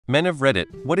Men of Reddit,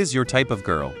 what is your type of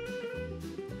girl?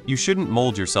 You shouldn't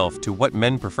mold yourself to what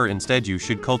men prefer, instead you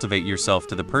should cultivate yourself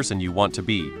to the person you want to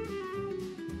be.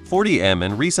 40M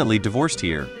and recently divorced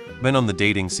here. Been on the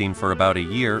dating scene for about a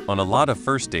year, on a lot of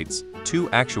first dates, 2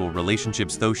 actual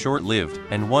relationships though short-lived,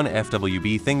 and 1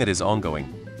 FWB thing that is ongoing.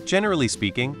 Generally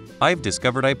speaking, I've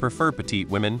discovered I prefer petite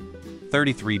women,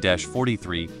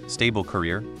 33-43, stable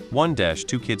career,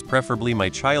 1-2 kids preferably my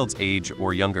child's age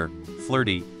or younger,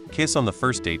 flirty, kiss on the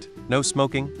first date, no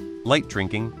smoking, light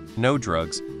drinking, no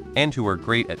drugs, and who are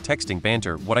great at texting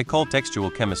banter, what I call textual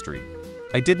chemistry.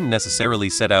 I didn't necessarily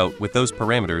set out with those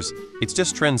parameters, it's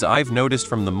just trends I've noticed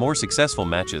from the more successful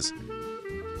matches.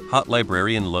 Hot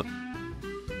librarian look.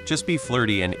 Just be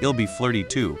flirty and I'll be flirty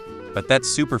too, but that's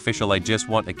superficial. I just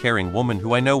want a caring woman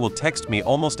who I know will text me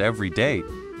almost every day.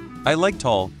 I like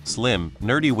tall, slim,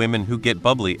 nerdy women who get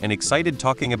bubbly and excited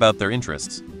talking about their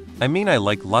interests. I mean, I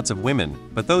like lots of women,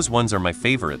 but those ones are my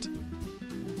favorite.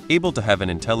 Able to have an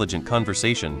intelligent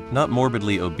conversation, not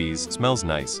morbidly obese, smells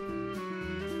nice.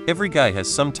 Every guy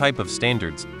has some type of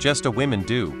standards, just a women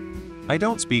do. I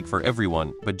don't speak for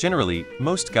everyone, but generally,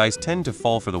 most guys tend to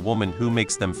fall for the woman who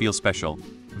makes them feel special,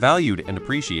 valued and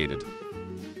appreciated.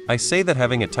 I say that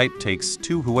having a type takes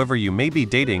to whoever you may be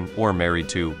dating or married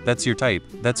to, that's your type,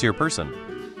 that's your person.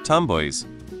 Tomboys.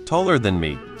 Taller than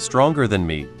me, stronger than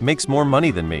me, makes more money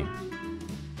than me.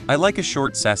 I like a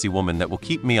short, sassy woman that will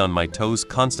keep me on my toes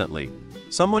constantly.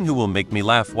 Someone who will make me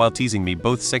laugh while teasing me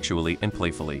both sexually and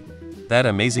playfully. That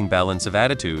amazing balance of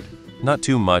attitude. Not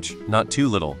too much, not too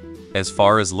little. As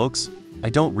far as looks, I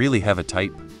don't really have a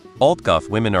type. Alt-goth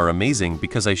women are amazing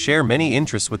because I share many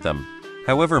interests with them.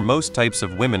 However, most types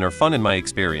of women are fun in my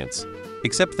experience.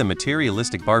 Except the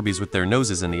materialistic Barbies with their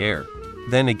noses in the air.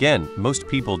 Then again, most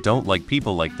people don't like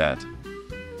people like that.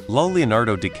 Lol.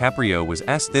 Leonardo DiCaprio was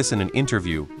asked this in an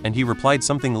interview, and he replied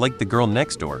something like the girl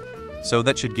next door. So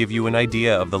that should give you an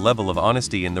idea of the level of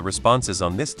honesty in the responses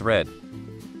on this thread.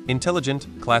 Intelligent,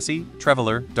 classy,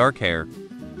 traveler, dark hair.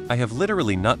 I have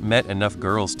literally not met enough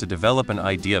girls to develop an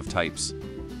idea of types.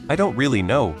 I don't really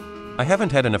know. I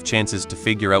haven't had enough chances to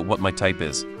figure out what my type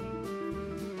is.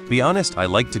 Be honest, I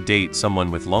like to date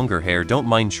someone with longer hair, don't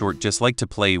mind short, just like to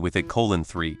play with it.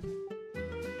 3.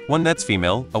 One that's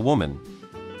female, a woman.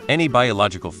 Any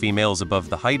biological females above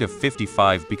the height of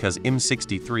 55 because I'm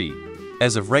 63.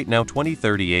 As of right now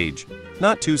 20-30 age.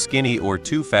 Not too skinny or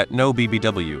too fat, no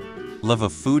BBW. Love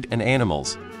of food and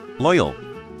animals. Loyal.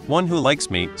 One who likes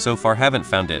me, so far haven't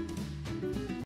found it.